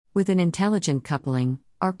With an intelligent coupling,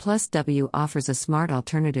 R plus W offers a smart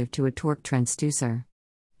alternative to a torque transducer.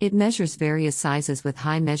 It measures various sizes with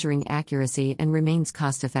high measuring accuracy and remains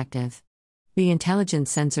cost-effective. The intelligent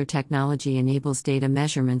sensor technology enables data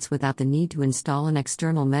measurements without the need to install an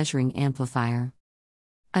external measuring amplifier.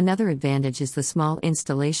 Another advantage is the small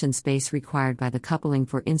installation space required by the coupling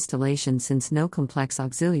for installation, since no complex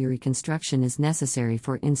auxiliary construction is necessary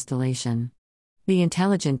for installation. The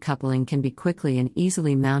intelligent coupling can be quickly and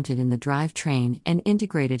easily mounted in the drivetrain and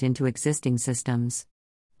integrated into existing systems.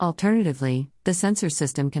 Alternatively, the sensor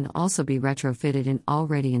system can also be retrofitted in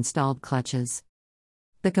already installed clutches.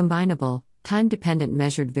 The combinable, time-dependent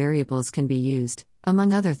measured variables can be used,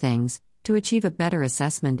 among other things, to achieve a better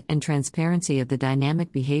assessment and transparency of the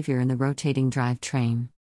dynamic behavior in the rotating drivetrain.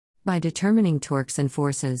 By determining torques and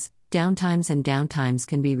forces, downtimes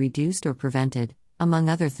can be reduced or prevented, among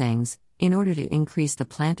other things, in order to increase the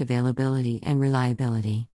plant availability and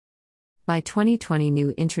reliability. By 2020,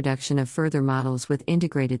 new introduction of further models with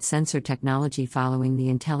integrated sensor technology following the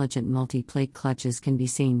intelligent multi-plate clutches can be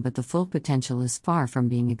seen, but the full potential is far from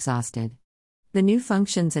being exhausted. The new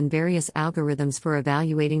functions and various algorithms for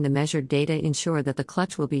evaluating the measured data ensure that the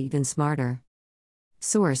clutch will be even smarter.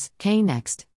 Source: KNext.